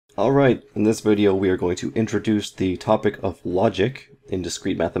Alright, in this video we are going to introduce the topic of logic in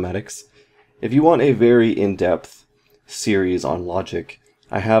discrete mathematics. If you want a very in-depth series on logic,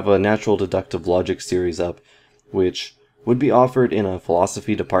 I have a natural deductive logic series up, which would be offered in a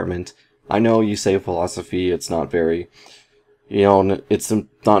philosophy department. I know you say philosophy, it's not very, it's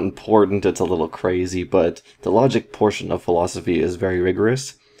not important, it's a little crazy, but the logic portion of philosophy is very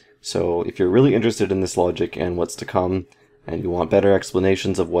rigorous. So if you're really interested in this logic and what's to come, and you want better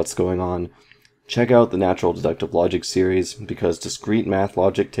explanations of what's going on, check out the Natural Deductive Logic series, because discrete math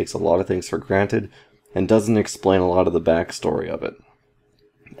logic takes a lot of things for granted and doesn't explain a lot of the backstory of it.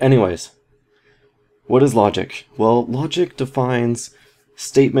 Anyways, what is logic? Well, logic defines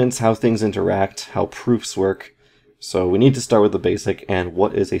statements, how things interact, how proofs work. So we need to start with the basic, and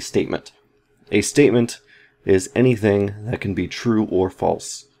what is a statement? A statement is anything that can be true or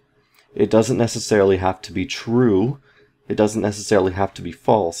false. It doesn't necessarily have to be true. It doesn't necessarily have to be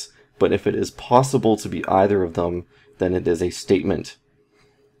false, but if it is possible to be either of them, then it is a statement.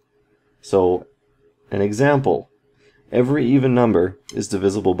 So, an example. Every even number is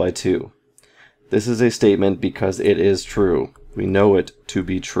divisible by 2. This is a statement because it is true. We know it to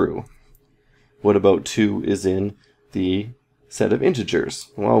be true. What about 2 is in the set of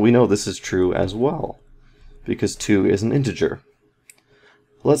integers? Well, we know this is true as well, because 2 is an integer.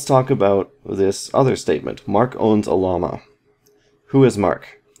 Let's talk about this other statement. Mark owns a llama. Who is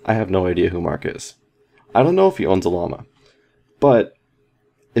Mark? I have no idea who Mark is. I don't know if he owns a llama. But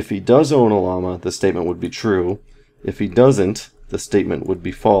if he does own a llama, the statement would be true. If he doesn't, the statement would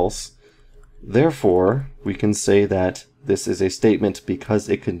be false. Therefore, we can say that this is a statement because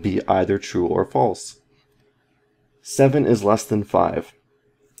it can be either true or false. 7 is less than 5.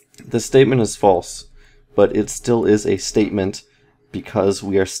 The statement is false, but it still is a statement because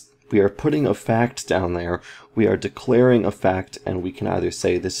we are putting a fact down there. We are declaring a fact, and we can either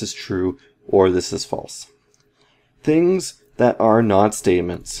say this is true or this is false. Things that are not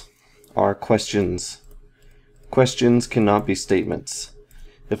statements are questions. Questions cannot be statements.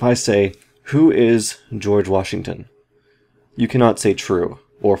 If I say, who is George Washington? You cannot say true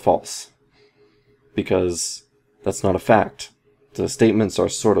or false, because that's not a fact. The statements are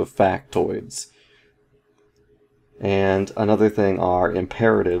sort of factoids. And another thing are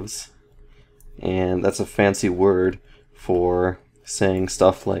imperatives, and that's a fancy word for saying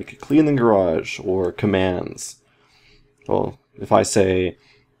stuff like clean the garage or commands. Well, if I say,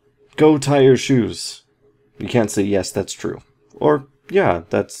 go tie your shoes, you can't say yes, that's true. Or, yeah,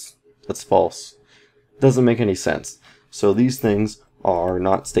 that's false. Doesn't make any sense. So these things are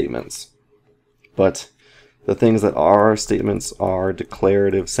not statements. But the things that are statements are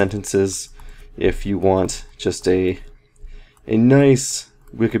declarative sentences. If you want just a nice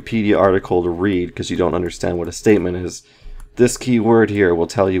Wikipedia article to read because you don't understand what a statement is, this key word here will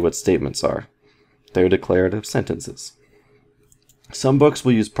tell you what statements are. They're declarative sentences. Some books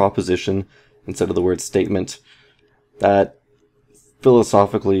will use proposition instead of the word statement. That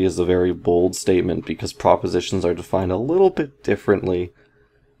philosophically is a very bold statement because propositions are defined a little bit differently,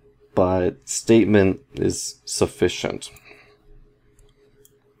 but statement is sufficient.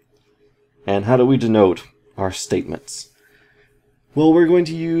 And how do we denote our statements? Well, we're going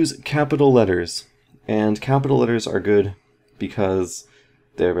to use capital letters. And capital letters are good because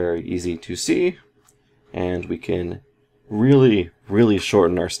they're very easy to see, and we can really, really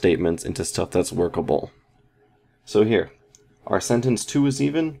shorten our statements into stuff that's workable. So here, our sentence 2 is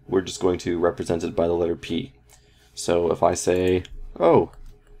even, we're just going to represent it by the letter P. So if I say, oh,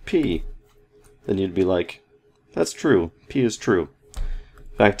 P, then you'd be like, that's true, P is true.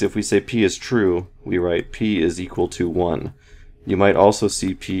 In fact, if we say P is true, we write P is equal to 1. You might also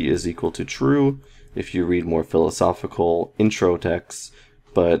see P is equal to true if you read more philosophical intro texts,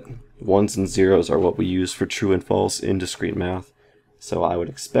 but 1s and 0s are what we use for true and false in discrete math, so I would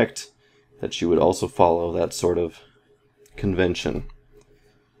expect that you would also follow that sort of convention.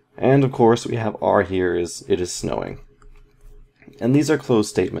 And of course we have R here is it is snowing. And these are closed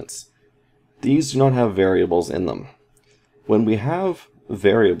statements. These do not have variables in them. When we have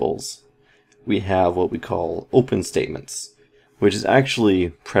variables, we have what we call open statements, which is actually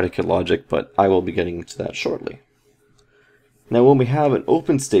predicate logic, but I will be getting to that shortly. Now when we have an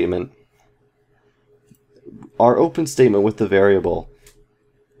open statement, our open statement with the variable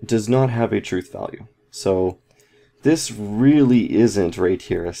does not have a truth value. So this really isn't right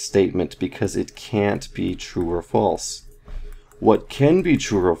here a statement because it can't be true or false. What can be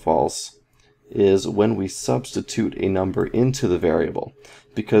true or false is when we substitute a number into the variable,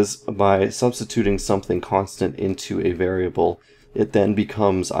 because by substituting something constant into a variable, it then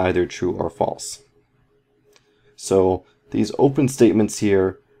becomes either true or false. So these open statements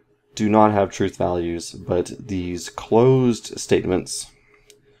here do not have truth values, but these closed statements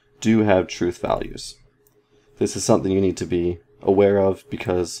do have truth values. This is something you need to be aware of,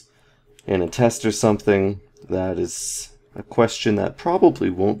 because in a test or something, that is a question that probably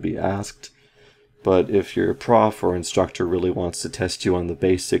won't be asked, but if your prof or instructor really wants to test you on the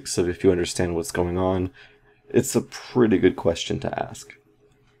basics of if you understand what's going on, it's a pretty good question to ask.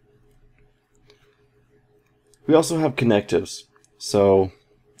 We also have connectives. So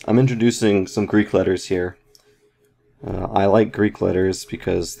I'm introducing some Greek letters here. I like Greek letters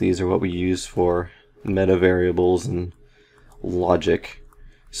because these are what we use for meta variables and logic.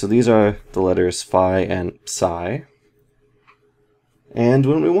 So these are the letters phi and psi. And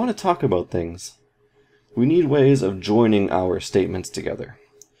when we want to talk about things, we need ways of joining our statements together.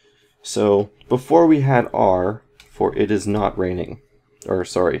 So before we had R for it is not raining. Or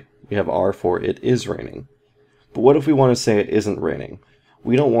sorry, we have R for it is raining. But what if we want to say it isn't raining?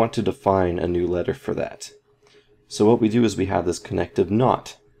 We don't want to define a new letter for that. So what we do is we have this connective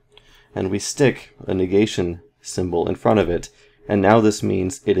not, and we stick a negation symbol in front of it, and now this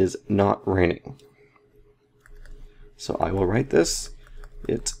means it is not raining. So I will write this.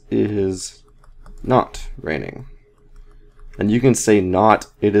 It is not raining. And you can say not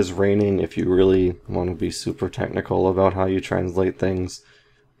it is raining if you really want to be super technical about how you translate things,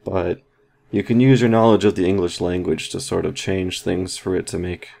 but you can use your knowledge of the English language to sort of change things for it to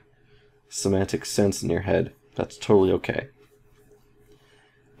make semantic sense in your head. That's totally okay.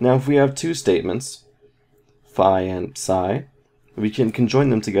 Now if we have two statements, phi and psi, we can conjoin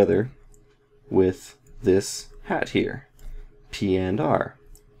them together with this hat here, P and R.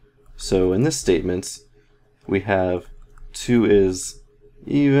 So in this statement, we have 2 is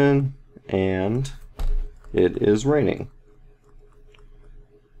even and it is raining.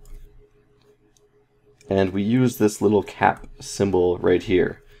 And we use this little cap symbol right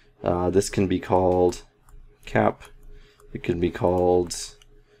here. This can be called cap. It can be called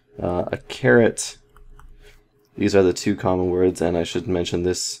a caret. These are the two common words, and I should mention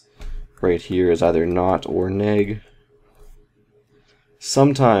this right here is either not or neg.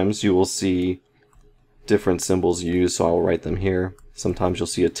 Sometimes you will see different symbols used, so I'll write them here. Sometimes you'll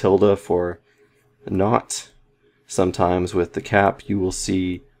see a tilde for not. Sometimes with the cap you will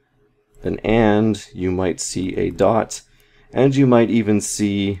see an and, you might see a dot, and you might even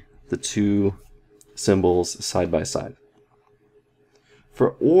see the two symbols side by side.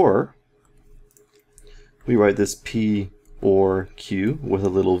 For or, we write this P or Q with a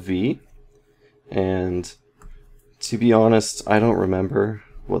little v, and to be honest, I don't remember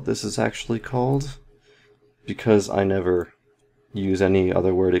what this is actually called, because I never use any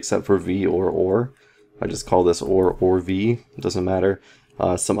other word except for v or. I just call this or v, it doesn't matter.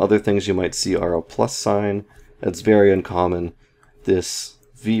 Some other things you might see are a plus sign. It's very uncommon. This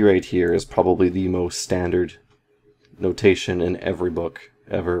V right here is probably the most standard notation in every book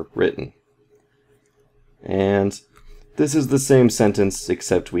ever written. And this is the same sentence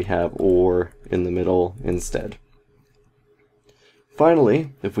except we have or in the middle instead.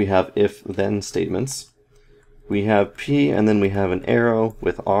 Finally, if we have if-then statements, we have P and then we have an arrow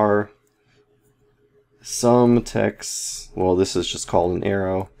with R. Some texts, well, this is just called an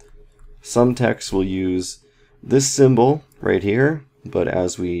arrow. Some texts will use this symbol right here, but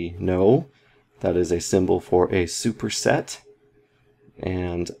as we know, that is a symbol for a superset.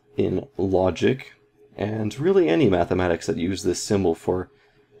 And in logic, and really any mathematics that use this symbol for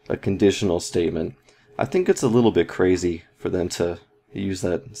a conditional statement, I think it's a little bit crazy for them to use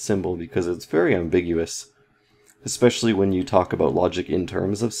that symbol because it's very ambiguous. Especially when you talk about logic in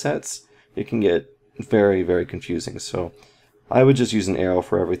terms of sets, it can get very, very confusing. So I would just use an arrow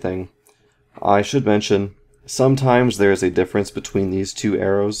for everything. I should mention, sometimes there is a difference between these two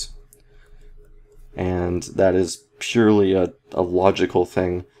arrows, and that is purely a logical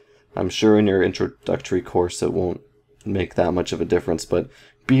thing. I'm sure in your introductory course it won't make that much of a difference, but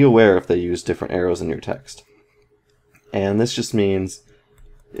be aware if they use different arrows in your text. And this just means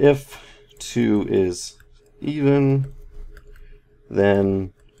if 2 is even,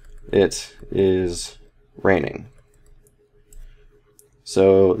 then it is raining.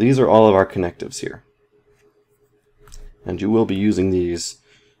 So these are all of our connectives here. And you will be using these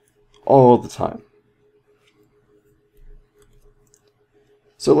all the time.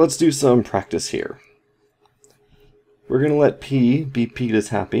 So let's do some practice here. We're going to let P be Pete is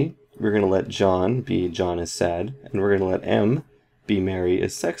happy. We're going to let John be John is sad. And we're going to let M be Mary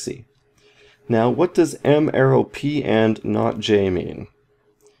is sexy. Now, what does M arrow P and not J mean?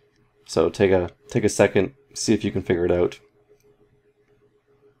 So take a second, see if you can figure it out.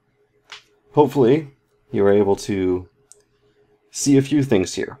 Hopefully, you are able to see a few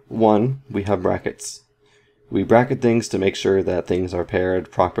things here. One, we have brackets. We bracket things to make sure that things are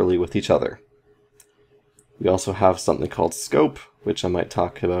paired properly with each other. We also have something called scope, which I might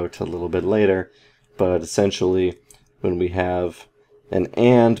talk about a little bit later, but essentially when we have an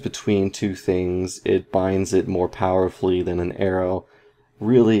and between two things, it binds it more powerfully than an arrow.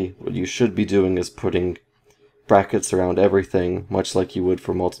 Really, what you should be doing is putting brackets around everything, much like you would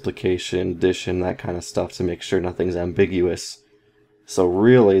for multiplication, addition, that kind of stuff, to make sure nothing's ambiguous. So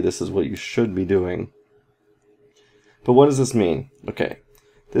really, this is what you should be doing. But what does this mean? Okay,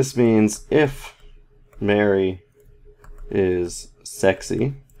 this means if Mary is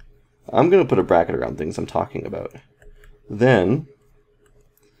sexy, I'm going to put a bracket around things I'm talking about. Then,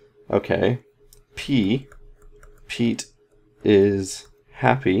 okay, Pete is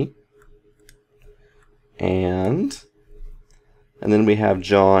happy, and then we have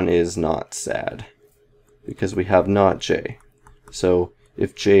John is not sad, because we have not J. So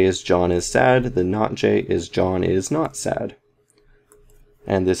if J is John is sad, then not J is John is not sad.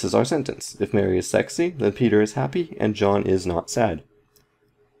 And this is our sentence. If Mary is sexy, then Peter is happy, and John is not sad.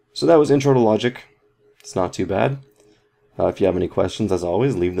 So that was Intro to Logic. It's not too bad. If you have any questions, as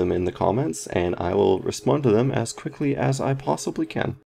always, leave them in the comments, and I will respond to them as quickly as I possibly can.